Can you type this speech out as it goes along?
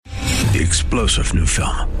The explosive new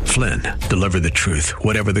film, Flynn, deliver the truth,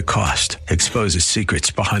 whatever the cost, exposes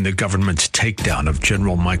secrets behind the government's takedown of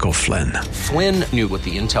General Michael Flynn. Flynn knew what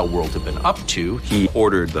the intel world had been up to. He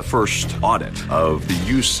ordered the first audit of the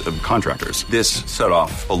use of contractors. This set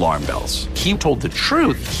off alarm bells. He told the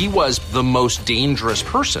truth. He was the most dangerous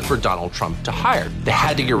person for Donald Trump to hire. They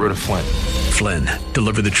had to get rid of Flynn. Flynn,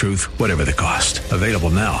 deliver the truth, whatever the cost. Available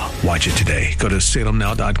now. Watch it today. Go to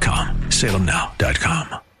salemnow.com.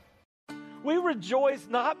 salemnow.com. We rejoice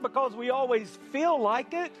not because we always feel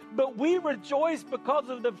like it, but we rejoice because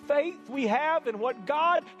of the faith we have in what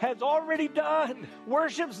God has already done.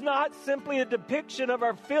 Worship's not simply a depiction of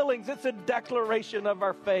our feelings, it's a declaration of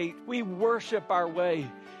our faith. We worship our way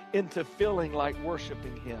into feeling like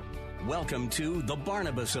worshiping Him. Welcome to The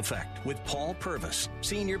Barnabas Effect with Paul Purvis,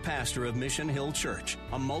 Senior Pastor of Mission Hill Church,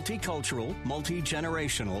 a multicultural,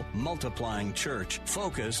 multi-generational, multiplying church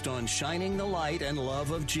focused on shining the light and love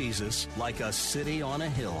of Jesus like a city on a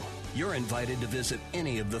hill. You're invited to visit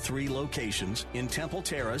any of the 3 locations in Temple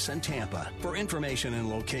Terrace and Tampa. For information and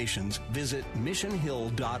locations, visit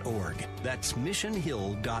missionhill.org. That's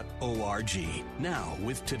missionhill.org. Now,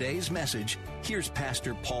 with today's message, here's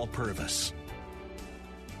Pastor Paul Purvis.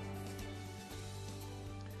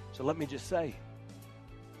 So let me just say,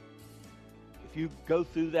 if you go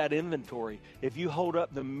through that inventory, if you hold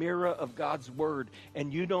up the mirror of God's Word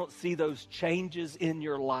and you don't see those changes in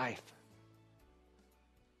your life,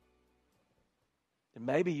 then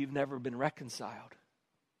maybe you've never been reconciled.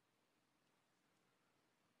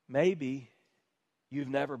 Maybe you've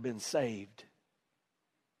never been saved.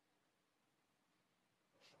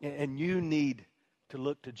 And you need to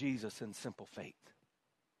look to Jesus in simple faith.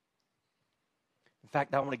 In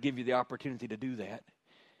fact, I want to give you the opportunity to do that.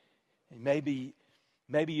 And maybe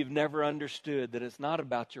you've never understood that it's not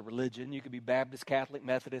about your religion. You could be Baptist, Catholic,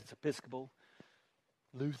 Methodist, Episcopal,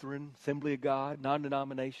 Lutheran, Assembly of God,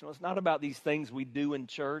 non-denominational. It's not about these things we do in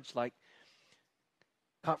church like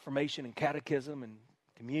confirmation and catechism and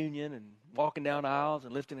communion and walking down aisles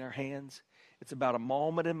and lifting our hands. It's about a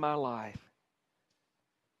moment in my life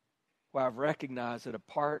where I've recognized that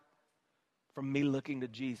apart from me looking to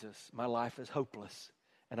Jesus, my life is hopeless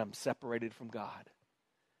and I'm separated from God.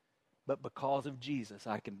 But because of Jesus,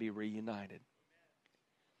 I can be reunited.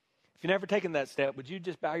 If you've never taken that step, would you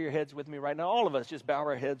just bow your heads with me right now? All of us just bow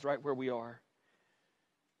our heads right where we are.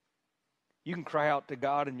 You can cry out to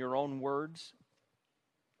God in your own words,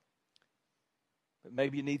 but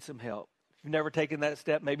maybe you need some help. If you've never taken that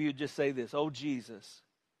step, maybe you just say this: "Oh, Jesus,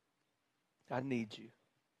 I need you.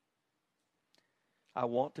 I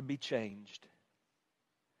want to be changed.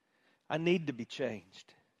 I need to be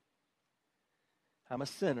changed. I'm a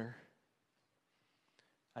sinner.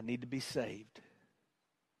 I need to be saved.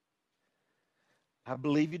 I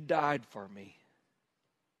believe you died for me.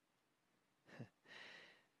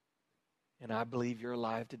 And I believe you're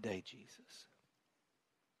alive today, Jesus.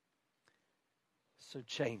 So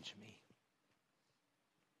change me."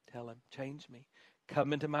 Tell Him, change me.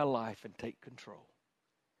 Come into my life and take control.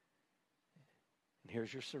 And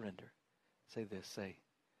here's your surrender. Say this, say,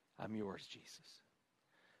 "I'm yours, Jesus.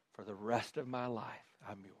 For the rest of my life,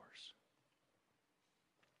 I'm yours."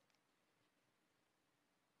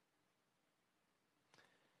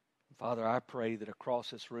 Father, I pray that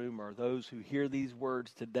across this room are those who hear these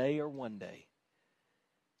words today or one day,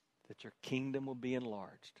 that your kingdom will be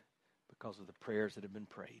enlarged because of the prayers that have been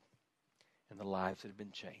prayed and the lives that have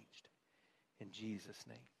been changed. In Jesus'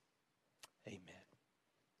 name, amen.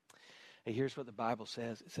 Hey, here's what the Bible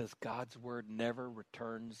says. It says God's word never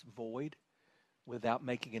returns void without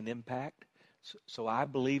making an impact. So I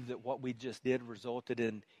believe that what we just did resulted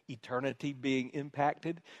in eternity being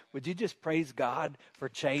impacted. Would you just praise God for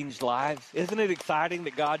changed lives? Isn't it exciting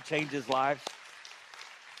that God changes lives?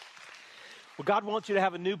 Well, God wants you to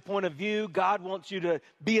have a new point of view. God wants you to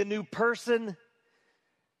be a new person.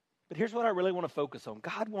 But here's what I really want to focus on.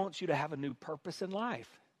 God wants you to have a new purpose in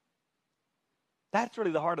life. That's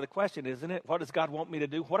really the heart of the question, isn't it? What does God want me to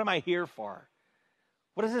do? What am I here for?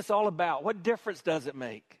 What is this all about? What difference does it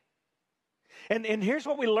make? And here's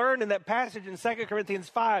what we learned in that passage in 2 Corinthians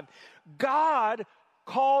 5. God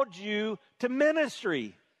called you to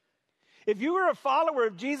ministry. If you were a follower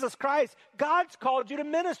of Jesus Christ, God's called you to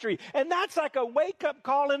ministry. And that's like a wake-up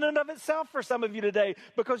call in and of itself for some of you today,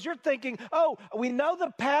 because you're thinking, oh, we know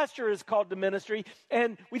the pastor is called to ministry,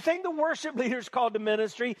 and we think the worship leader is called to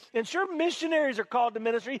ministry, and sure, missionaries are called to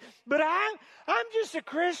ministry, but I'm just a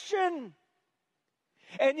Christian.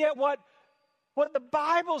 And yet what What the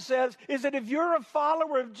Bible says is that if you're a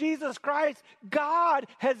follower of Jesus Christ, God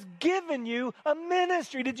has given you a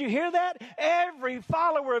ministry. Did you hear that? Every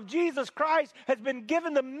follower of Jesus Christ has been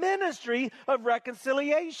given the ministry of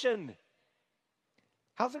reconciliation.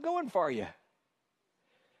 How's it going for you?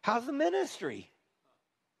 How's the ministry?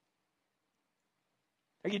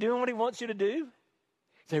 Are you doing what he wants you to do? You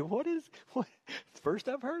say, what? First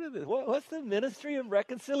I've heard of this. What's the ministry of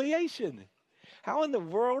reconciliation? How in the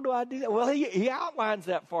world do I do that? Well, he outlines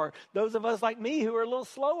that for those of us like me who are a little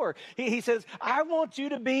slower. He says, I want you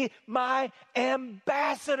to be my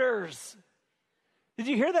ambassadors. Did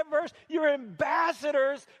you hear that verse? You're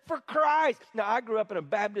ambassadors for Christ. Now, I grew up in a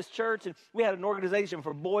Baptist church, and we had an organization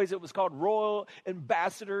for boys. It was called Royal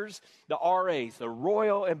Ambassadors, the RAs, the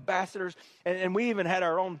Royal Ambassadors. And we even had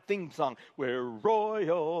our own theme song. We're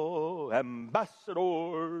Royal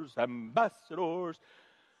Ambassadors, Ambassadors.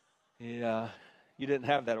 Yeah, you didn't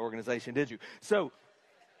have that organization, did you? So,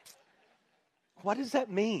 what does that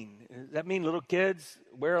mean? Does that mean little kids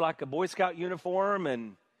wear like a Boy Scout uniform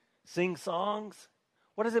and sing songs?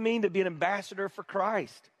 What does it mean to be an ambassador for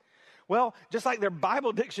Christ? Well, just like their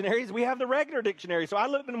Bible dictionaries, we have the regular dictionary. So I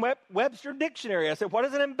looked in Webster Dictionary. I said, what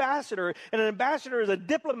is an ambassador? And an ambassador is a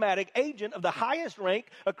diplomatic agent of the highest rank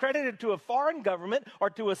accredited to a foreign government or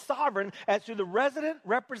to a sovereign as to the resident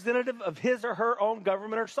representative of his or her own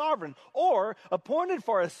government or sovereign, or appointed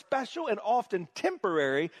for a special and often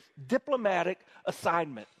temporary diplomatic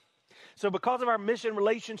assignment. So because of our mission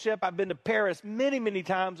relationship, I've been to Paris many, many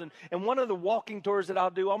times. And one of the walking tours that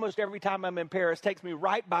I'll do almost every time I'm in Paris takes me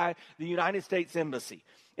right by the United States Embassy.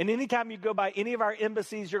 And anytime you go by any of our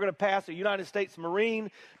embassies, you're going to pass a United States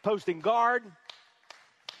Marine posting guard.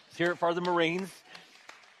 Let's hear it for the Marines.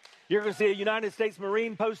 You're going to see a United States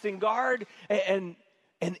Marine posting guard. And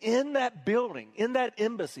in that building, in that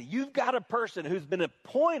embassy, you've got a person who's been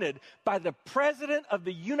appointed by the President of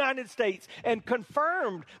the United States and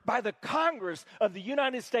confirmed by the Congress of the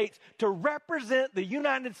United States to represent the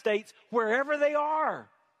United States wherever they are.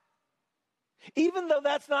 Even though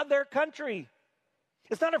that's not their country.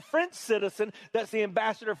 It's not a French citizen that's the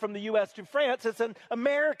ambassador from the U.S. to France. It's an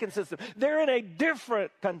American citizen. They're in a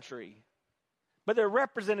different country, but they're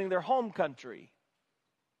representing their home country.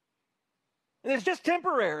 And it's just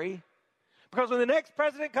temporary, because when the next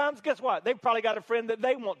president comes, guess what? They've probably got a friend that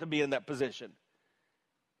they want to be in that position.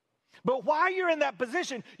 But while you're in that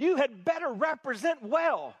position, you had better represent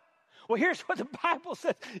well. Well, here's what the Bible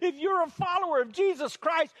says. If you're a follower of Jesus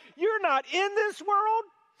Christ, you're not in this world,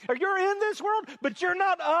 or you're in this world, but you're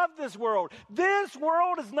not of this world. This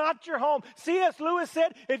world is not your home. C.S. Lewis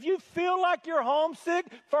said, if you feel like you're homesick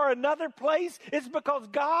for another place, it's because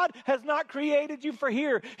God has not created you for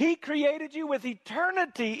here. He created you with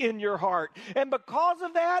eternity in your heart. And because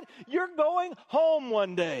of that, you're going home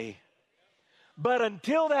one day. But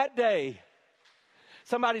until that day,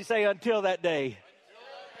 somebody say, until that day.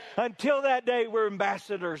 Until that day, we're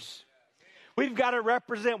ambassadors. We've got to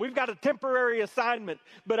represent. We've got a temporary assignment,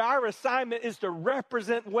 but our assignment is to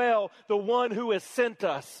represent well the one who has sent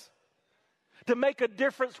us, to make a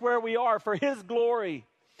difference where we are for his glory.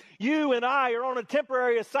 You and I are on a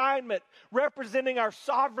temporary assignment representing our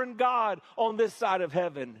sovereign God on this side of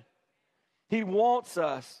heaven. He wants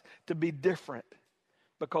us to be different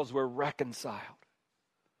because we're reconciled.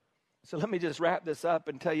 So let me just wrap this up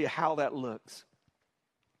and tell you how that looks.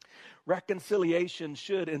 Reconciliation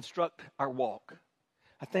should instruct our walk.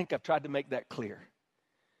 I think I've tried to make that clear.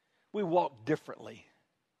 We walk differently.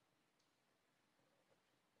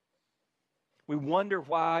 We wonder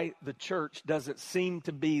why the church doesn't seem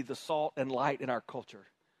to be the salt and light in our culture.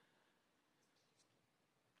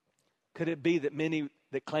 Could it be that many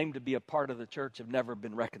that claim to be a part of the church have never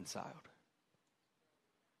been reconciled?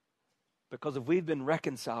 Because if we've been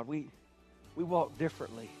reconciled, we walk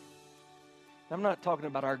differently. I'm not talking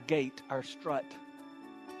about our gait, our strut.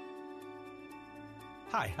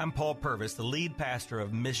 Hi, I'm Paul Purvis, the lead pastor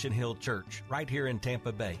of Mission Hill Church, right here in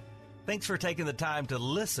Tampa Bay. Thanks for taking the time to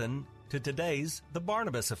listen to today's The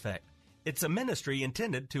Barnabas Effect. It's a ministry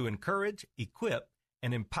intended to encourage, equip,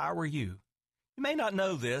 and empower you. You may not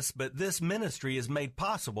know this, but this ministry is made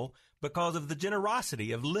possible because of the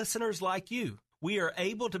generosity of listeners like you. We are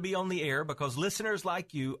able to be on the air because listeners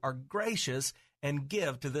like you are gracious and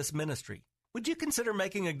give to this ministry. Would you consider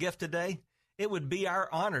making a gift today? It would be our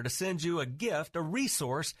honor to send you a gift, a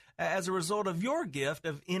resource, as a result of your gift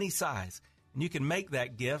of any size. And you can make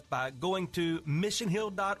that gift by going to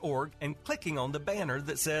missionhill.org and clicking on the banner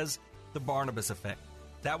that says The Barnabas Effect.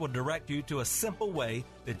 That will direct you to a simple way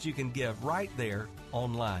that you can give right there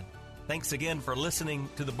online. Thanks again for listening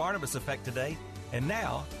to The Barnabas Effect today. And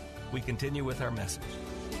now we continue with our message.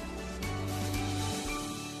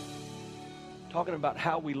 talking about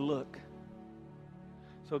how we look.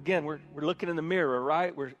 So again, we're looking in the mirror,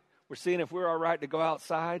 right? We're seeing if we're all right to go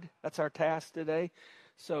outside. That's our task today.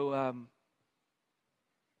 So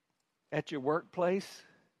at your workplace,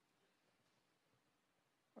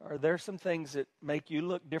 are there some things that make you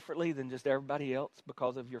look differently than just everybody else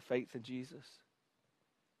because of your faith in Jesus?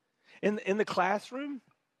 In the classroom,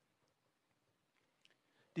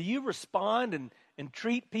 do you respond and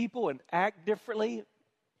treat people and act differently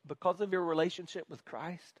because of your relationship with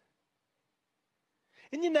Christ?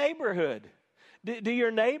 In your neighborhood, do your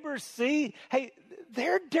neighbors see, hey,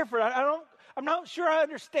 they're different. I'm not sure I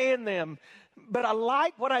understand them, but I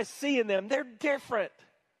like what I see in them. They're different.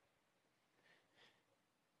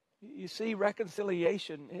 You see,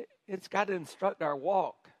 reconciliation, it's got to instruct our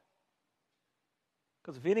walk.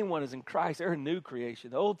 Because if anyone is in Christ, they're a new creation.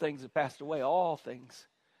 The old things have passed away. All things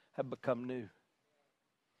have become new.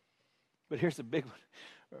 But here's a big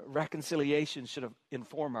one. Reconciliation should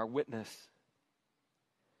inform our witness.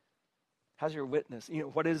 How's your witness?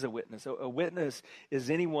 What is a witness? A witness is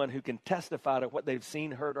anyone who can testify to what they've seen,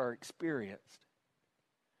 heard, or experienced.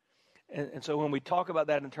 And so when we talk about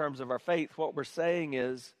that in terms of our faith, what we're saying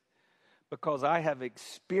is, because I have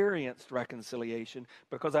experienced reconciliation,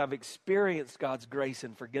 because I've experienced God's grace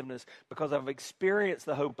and forgiveness, because I've experienced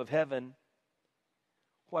the hope of heaven,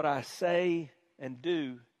 what I say and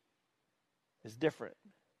do is different.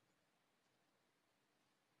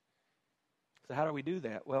 So how do we do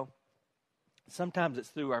that? Well, sometimes it's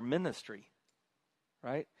through our ministry,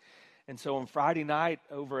 right? And so on Friday night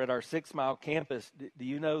over at our 6 Mile campus, do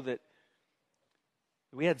you know that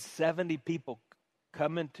we had 70 people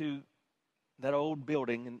come into that old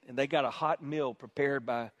building, and they got a hot meal prepared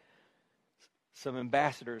by some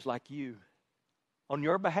ambassadors like you on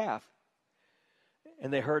your behalf,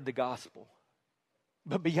 and they heard the gospel.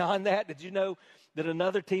 But beyond that, did you know that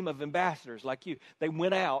another team of ambassadors like you, they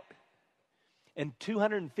went out, and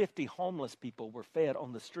 250 homeless people were fed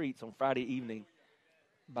on the streets on Friday evening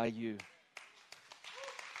by you?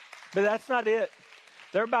 But that's not it.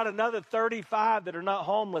 There are about another 35 that are not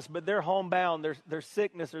homeless, but they're homebound. Their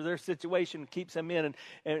sickness or their situation keeps them in,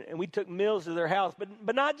 and we took meals to their house.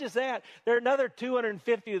 But not just that. There are another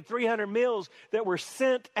 250 to 300 meals that were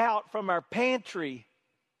sent out from our pantry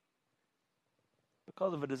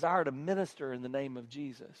because of a desire to minister in the name of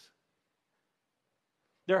Jesus.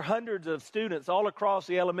 There are hundreds of students all across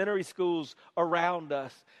the elementary schools around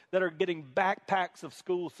us that are getting backpacks of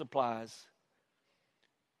school supplies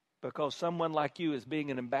because someone like you is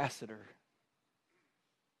being an ambassador.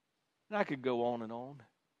 And I could go on and on.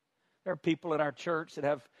 There are people in our church that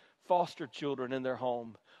have foster children in their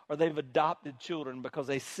home, or they've adopted children because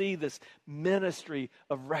they see this ministry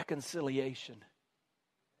of reconciliation.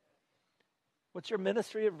 What's your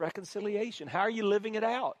ministry of reconciliation? How are you living it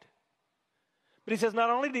out? But he says,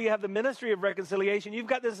 not only do you have the ministry of reconciliation, you've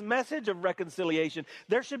got this message of reconciliation.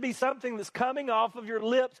 There should be something that's coming off of your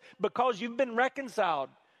lips because you've been reconciled.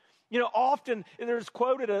 Often there's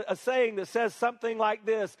quoted a saying that says something like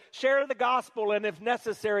this: share the gospel and if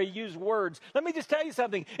necessary, use words. Let me just tell you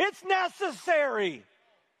something. It's necessary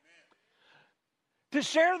to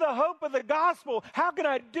share the hope of the gospel. How can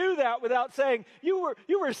I do that without saying you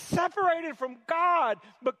were separated from God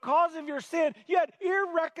because of your sin? You had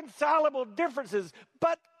irreconcilable differences,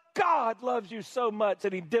 but God loves you so much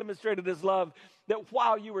that he demonstrated his love that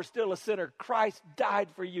while you were still a sinner, Christ died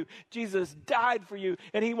for you. Jesus died for you,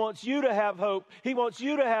 and he wants you to have hope. He wants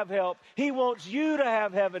you to have help. He wants you to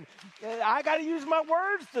have heaven. I got to use my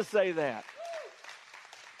words to say that.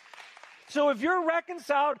 So if you're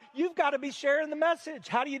reconciled, you've got to be sharing the message.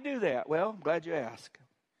 How do you do that? Well, I'm glad you asked.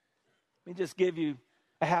 Let me just give you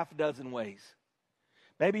a half dozen ways.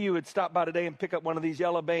 Maybe you would stop by today and pick up one of these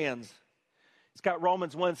yellow bands. It's got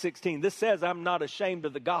Romans 1:16. This says, I'm not ashamed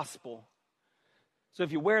of the gospel. So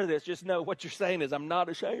if you wear this, just know what you're saying is, I'm not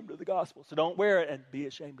ashamed of the gospel. So don't wear it and be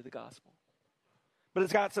ashamed of the gospel. But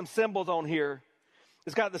it's got some symbols on here.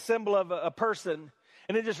 It's got the symbol of a person,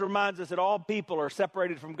 and it just reminds us that all people are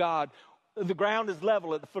separated from God. The ground is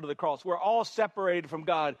level at the foot of the cross. We're all separated from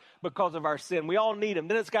God because of our sin. We all need him.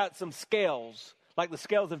 Then it's got some scales, like the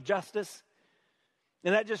scales of justice.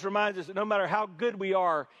 And that just reminds us that no matter how good we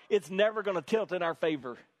are, it's never going to tilt in our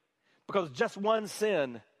favor, because just one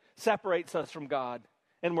sin separates us from God,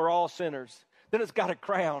 and we're all sinners. Then it's got a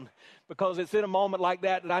crown, because it's in a moment like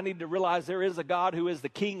that I need to realize there is a God who is the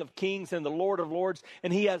King of kings and the Lord of lords,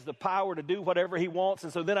 and he has the power to do whatever he wants.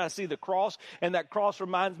 And so then I see the cross, and that cross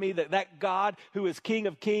reminds me that God who is King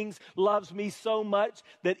of kings loves me so much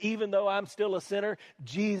that even though I'm still a sinner,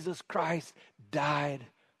 Jesus Christ died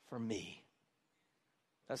for me.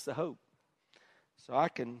 That's the hope. So I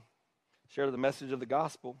can share the message of the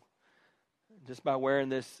gospel just by wearing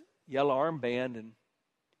this yellow armband, and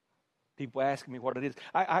people asking me what it is.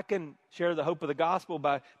 I can share the hope of the gospel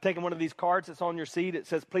by taking one of these cards that's on your seat. It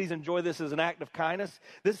says, please enjoy this as an act of kindness.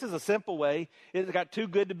 This is a simple way. It's got too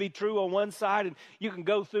good to be true on one side, and you can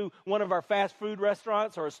go through one of our fast food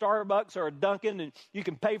restaurants or a Starbucks or a Dunkin', and you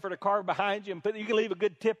can pay for the card behind you, and you can leave a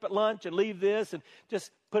good tip at lunch and leave this and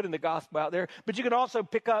just put in the gospel out there. But you can also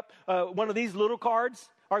pick up one of these little cards,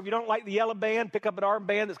 or if you don't like the yellow band, pick up an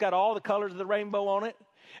armband that's got all the colors of the rainbow on it.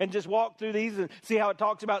 And just walk through these and see how it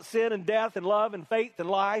talks about sin and death and love and faith and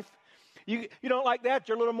life. You don't like that?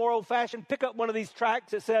 You're a little more old-fashioned. Pick up one of these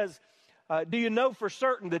tracts that says, do you know for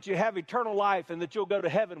certain that you have eternal life and that you'll go to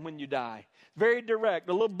heaven when you die? Very direct,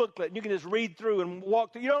 a little booklet. And you can just read through and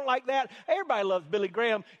walk through. You don't like that? Everybody loves Billy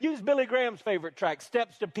Graham. Use Billy Graham's favorite tract,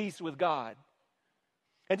 Steps to Peace with God.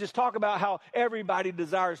 And just talk about how everybody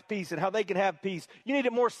desires peace and how they can have peace. You need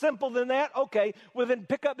it more simple than that? Okay, well then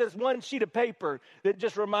pick up this one sheet of paper that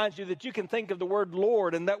just reminds you that you can think of the word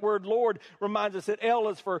Lord. And that word Lord reminds us that L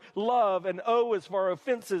is for love and O is for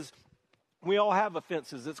offenses. We all have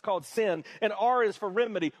offenses. It's called sin. And R is for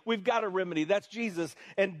remedy. We've got a remedy. That's Jesus.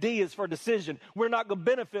 And D is for decision. We're not going to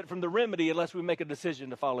benefit from the remedy unless we make a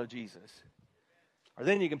decision to follow Jesus. Or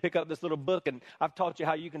then you can pick up this little book, and I've taught you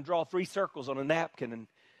how you can draw 3 circles on a napkin and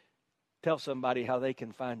tell somebody how they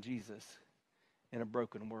can find Jesus in a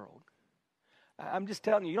broken world. I'm just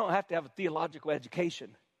telling you, you don't have to have a theological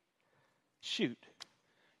education. Shoot.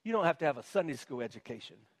 You don't have to have a Sunday school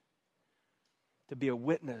education to be a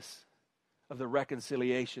witness of the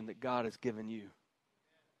reconciliation that God has given you.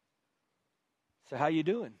 So how you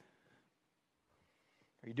doing?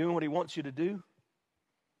 Are you doing what he wants you to do?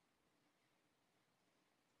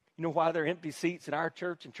 You know why there are empty seats in our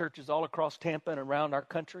church and churches all across Tampa and around our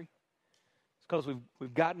country? It's because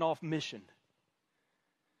we've gotten off mission.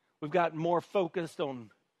 We've gotten more focused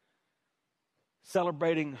on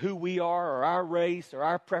celebrating who we are or our race or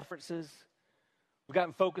our preferences. We've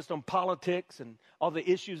gotten focused on politics and all the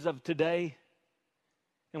issues of today.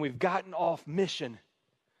 And we've gotten off mission.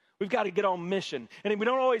 We've got to get on mission. And we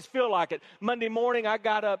don't always feel like it. Monday morning, I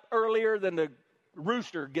got up earlier than the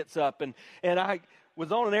rooster gets up. And I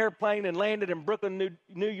was on an airplane and landed in Brooklyn,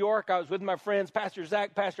 New York. I was with my friends, Pastor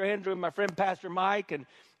Zach, Pastor Andrew, and my friend Pastor Mike. And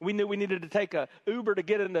we knew we needed to take a Uber to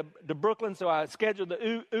get into Brooklyn, so I scheduled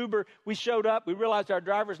the Uber. We showed up. We realized our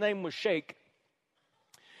driver's name was Shake.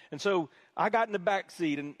 And so I got in the back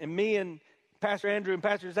seat, and me and Pastor Andrew and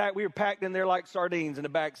Pastor Zach, we were packed in there like sardines in the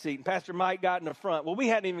back seat. And Pastor Mike got in the front. Well, we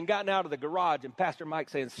hadn't even gotten out of the garage, and Pastor Mike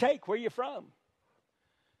saying, Shake, where you from?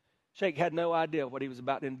 Shake had no idea what he was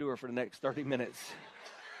about to endure for the next 30 minutes.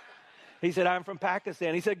 He said, I'm from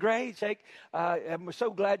Pakistan. He said, great, Shake. I'm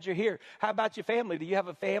so glad you're here. How about your family? Do you have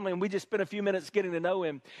a family? And we just spent a few minutes getting to know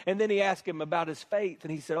him. And then he asked him about his faith.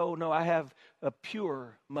 And he said, oh, no, I have a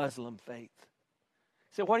pure Muslim faith.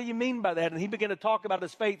 He said, what do you mean by that? And he began to talk about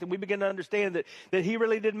his faith, and we began to understand that he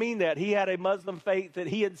really did mean that. He had a Muslim faith that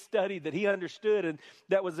he had studied, that he understood, and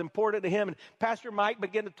that was important to him. And Pastor Mike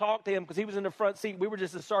began to talk to him because he was in the front seat. We were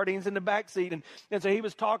just the sardines in the back seat. And so he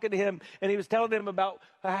was talking to him, and he was telling him about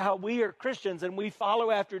how we are Christians, and we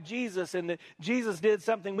follow after Jesus, and that Jesus did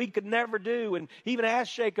something we could never do. And he even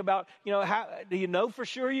asked Shake about, how do you know for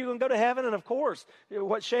sure you're going to go to heaven? And of course,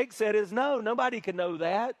 what Shake said is, no, nobody can know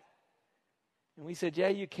that. And we said, yeah,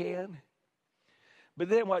 you can. But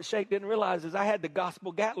then what Shake didn't realize is I had the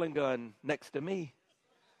gospel Gatling gun next to me.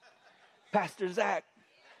 Pastor Zach.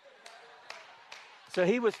 So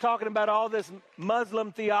he was talking about all this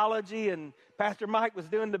Muslim theology, and Pastor Mike was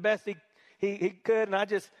doing the best he could, and I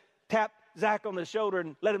just tapped Zach on the shoulder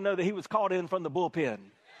and let him know that he was called in from the bullpen.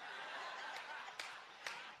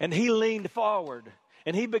 And he leaned forward,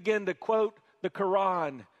 and he began to quote the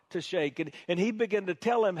Quran to Shake, and he began to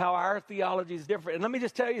tell him how our theology is different. And let me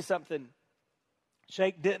just tell you something.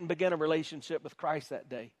 Shake didn't begin a relationship with Christ that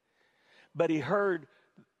day, but he heard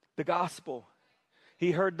the gospel.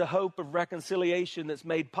 He heard the hope of reconciliation that's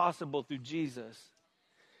made possible through Jesus.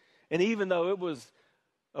 And even though it was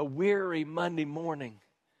a weary Monday morning,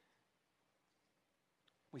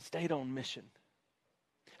 we stayed on mission.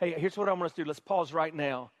 Hey, here's what I want us to do. Let's pause right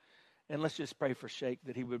now, and let's just pray for Shake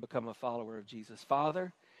that he would become a follower of Jesus.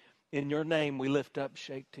 Father, in your name, we lift up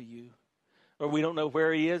Shake to you. Or we don't know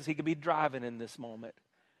where he is. He could be driving in this moment.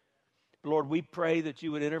 But Lord, we pray that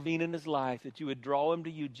you would intervene in his life, that you would draw him to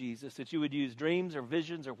you, Jesus, that you would use dreams or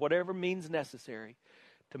visions or whatever means necessary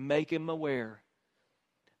to make him aware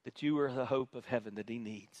that you are the hope of heaven that he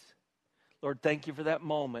needs. Lord, thank you for that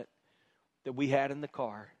moment that we had in the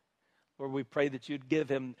car. Lord, we pray that you'd give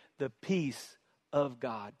him the peace of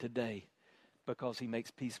God today, because he makes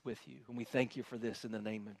peace with you. And we thank you for this in the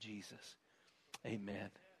name of Jesus. Amen.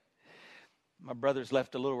 My brothers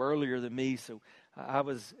left a little earlier than me, so I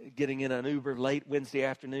was getting in an Uber late Wednesday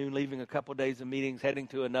afternoon, leaving a couple of days of meetings, heading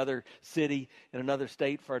to another city in another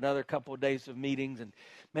state for another couple of days of meetings. And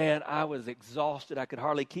man, I was exhausted. I could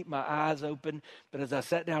hardly keep my eyes open. But as I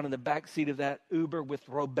sat down in the back seat of that Uber with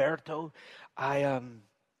Roberto, I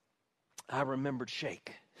remembered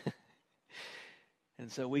Shake.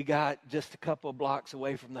 And so we got just a couple of blocks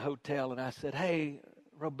away from the hotel, and I said, "Hey,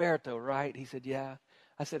 Roberto, right?" He said, "Yeah."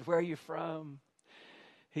 I said, "Where are you from?"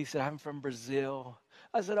 He said, "I'm from Brazil."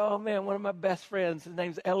 I said, "Oh, man, one of my best friends, his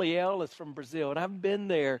name's Eliel, is from Brazil, and I've been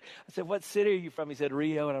there." I said, "What city are you from?" He said,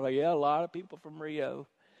 "Rio." And I'm like, "Yeah, a lot of people from Rio."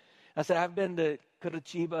 I said, "I've been to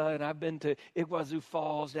Curitiba, and I've been to Iguazu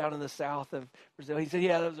Falls down in the south of Brazil." He said,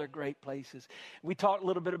 "Yeah, those are great places." We talked a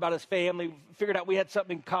little bit about his family, figured out we had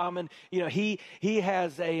something in common. You know, he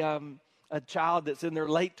has a child that's in their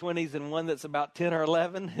late 20s and one that's about 10 or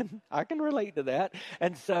 11. And I can relate to that.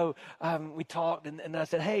 And so we talked, and I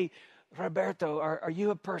said, "Hey, Roberto, are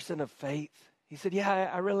you a person of faith?" He said, "Yeah,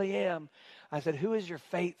 I really am." I said, "Who is your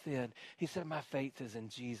faith in?" He said, "My faith is in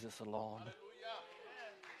Jesus alone."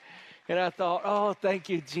 And I thought, "Oh, thank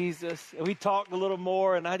you, Jesus." And we talked a little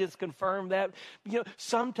more, and I just confirmed that. You know,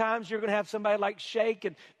 sometimes you're going to have somebody like Shake,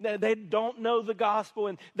 and they don't know the gospel,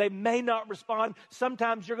 and they may not respond.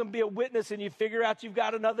 Sometimes you're going to be a witness, and you figure out you've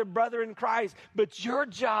got another brother in Christ. But your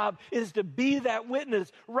job is to be that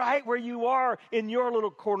witness right where you are in your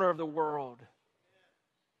little corner of the world.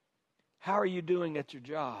 How are you doing at your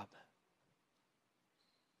job?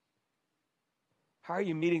 How are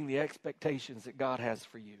you meeting the expectations that God has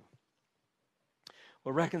for you?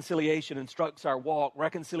 Well, reconciliation instructs our walk.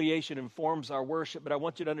 Reconciliation informs our worship. But I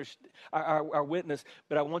want you to understand our witness.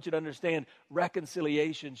 But I want you to understand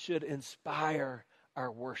reconciliation should inspire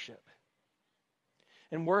our worship.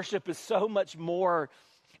 And worship is so much more.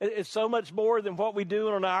 It's so much more than what we do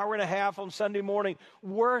in an hour and a half on Sunday morning.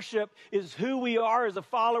 Worship is who we are as a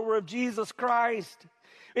follower of Jesus Christ.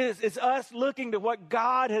 It's us looking to what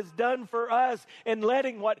God has done for us and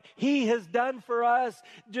letting what He has done for us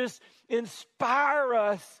just inspire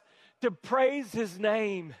us to praise His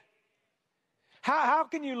name. How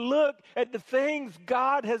can you look at the things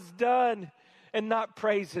God has done and not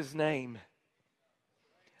praise His name?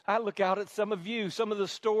 I look out at some of you, some of the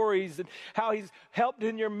stories, and how He's helped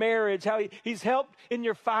in your marriage, how He's helped in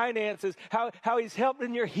your finances, how He's helped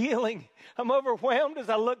in your healing. I'm overwhelmed as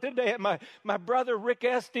I look today at my brother Rick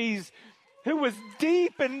Estes, who was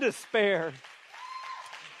deep in despair.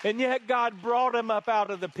 And yet God brought him up out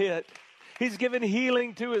of the pit. He's given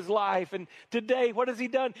healing to his life. And today, what has He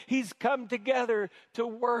done? He's come together to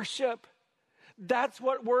worship. That's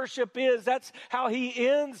what worship is. That's how he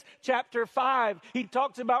ends chapter 5. He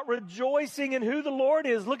talks about rejoicing in who the Lord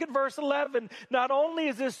is. Look at verse 11. Not only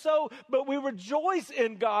is this so, but we rejoice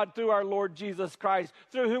in God through our Lord Jesus Christ,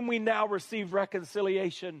 through whom we now receive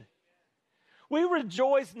reconciliation. We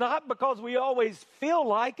rejoice not because we always feel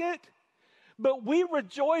like it, but we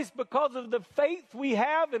rejoice because of the faith we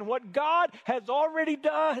have in what God has already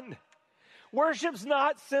done. Worship's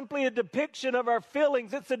not simply a depiction of our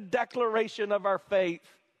feelings, it's a declaration of our faith.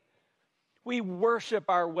 We worship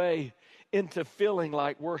our way into feeling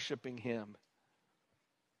like worshiping Him.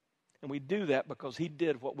 And we do that because He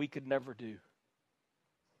did what we could never do.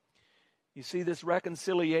 You see this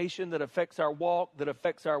reconciliation that affects our walk, that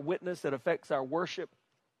affects our witness, that affects our worship.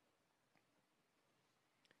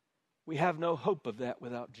 We have no hope of that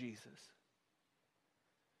without Jesus.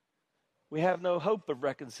 We have no hope of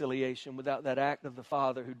reconciliation without that act of the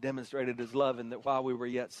Father who demonstrated His love, and that while we were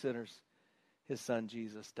yet sinners, His Son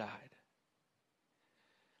Jesus died.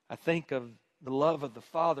 I think of the love of the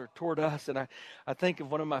Father toward us, and I think of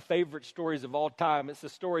one of my favorite stories of all time. It's the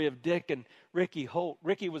story of Dick and Ricky Holt.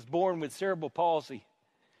 Ricky was born with cerebral palsy.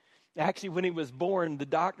 Actually, when he was born, the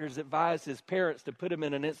doctors advised his parents to put him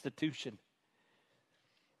in an institution.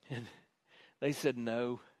 And they said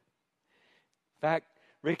no. In fact,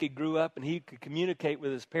 Ricky grew up and he could communicate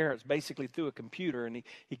with his parents basically through a computer. And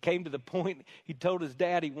he came to the point, he told his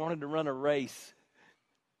dad he wanted to run a race.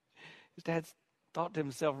 His dad thought to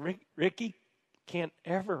himself, Ricky can't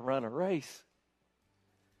ever run a race.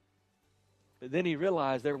 But then he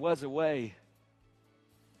realized there was a way.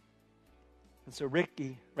 And so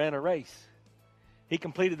Ricky ran a race. He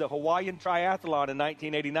completed the Hawaiian Triathlon in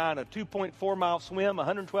 1989, a 2.4-mile swim, a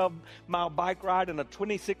 112-mile bike ride, and a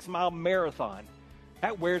 26-mile marathon.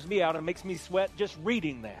 That wears me out and makes me sweat just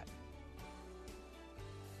reading that.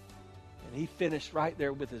 And he finished right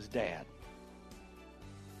there with his dad,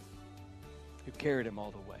 who carried him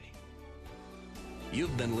all the way.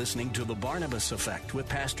 You've been listening to The Barnabas Effect with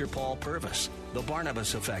Pastor Paul Purvis. The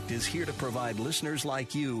Barnabas Effect is here to provide listeners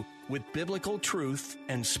like you with biblical truth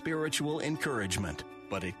and spiritual encouragement.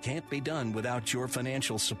 But it can't be done without your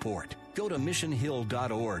financial support. Go to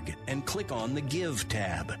missionhill.org and click on the Give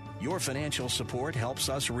tab. Your financial support helps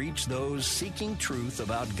us reach those seeking truth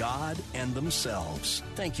about God and themselves.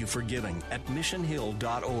 Thank you for giving at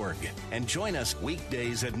missionhill.org. And join us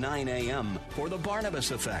weekdays at 9 a.m. for The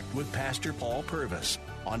Barnabas Effect with Pastor Paul Purvis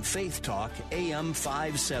on Faith Talk AM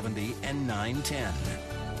 570 and 910.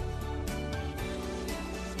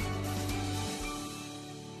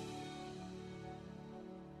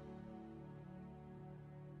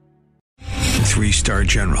 Three-star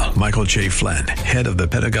General Michael J. Flynn, head of the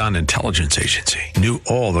Pentagon Intelligence Agency, knew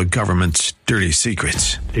all the government's dirty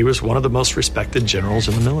secrets. He was one of the most respected generals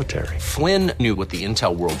in the military. Flynn knew what the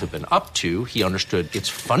intel world had been up to. He understood its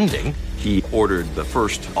funding. He ordered the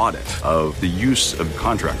first audit of the use of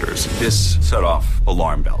contractors. This set off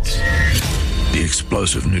alarm bells. The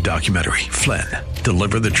explosive new documentary, Flynn,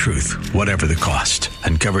 Deliver the Truth, Whatever the Cost,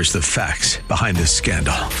 uncovers the facts behind this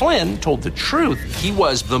scandal. Flynn told the truth. He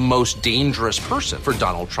was the most dangerous person for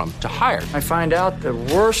Donald Trump to hire. I find out the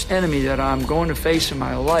worst enemy that I'm going to face in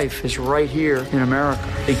my life is right here in America.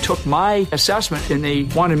 They took my assessment and they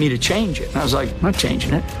wanted me to change it. And I was like, I'm not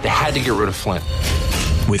changing it. They had to get rid of Flynn.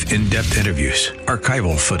 With in-depth interviews,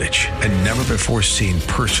 archival footage, and never-before-seen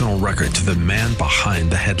personal records of the man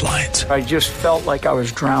behind the headlines. I just felt like I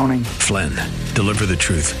was drowning. Flynn, Deliver the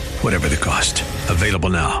Truth, Whatever the Cost. Available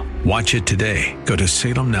now. Watch it today. Go to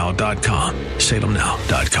salemnow.com.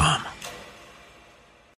 salemnow.com.